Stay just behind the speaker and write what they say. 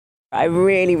I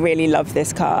really, really love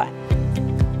this car.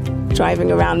 Driving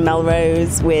around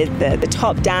Melrose with the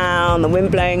top down, the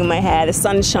wind blowing in my hair, the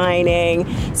sun shining,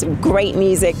 some great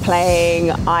music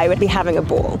playing, I would be having a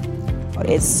ball.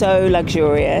 It's so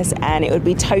luxurious and it would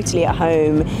be totally at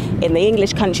home in the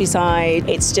English countryside.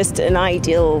 It's just an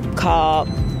ideal car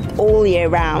all year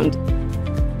round.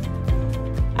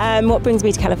 What brings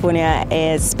me to California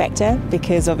is Spectre,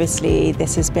 because obviously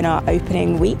this has been our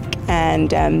opening week,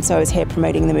 and so I was here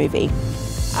promoting the movie.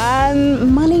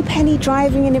 Moneypenny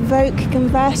driving an Evoque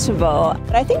convertible.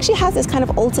 But I think she has this kind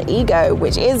of alter ego,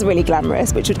 which is really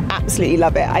glamorous, which would absolutely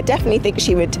love it. I definitely think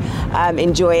she would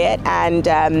enjoy it,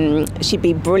 and she'd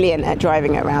be brilliant at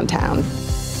driving it around town.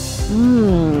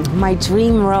 My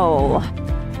dream role.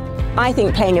 I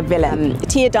think playing a villain.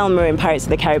 Tia Dalma in Pirates of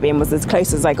the Caribbean was as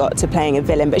close as I got to playing a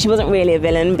villain, but she wasn't really a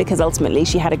villain because ultimately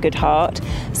she had a good heart.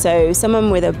 So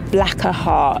someone with a blacker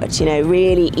heart, you know,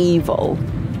 really evil.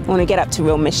 I want to get up to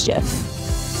real mischief.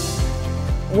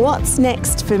 What's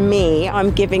next for me?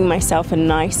 I'm giving myself a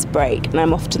nice break and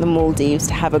I'm off to the Maldives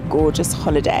to have a gorgeous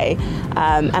holiday.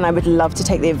 And I would love to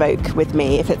take the Evoque with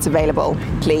me if it's available.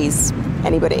 Please,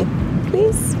 anybody,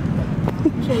 please?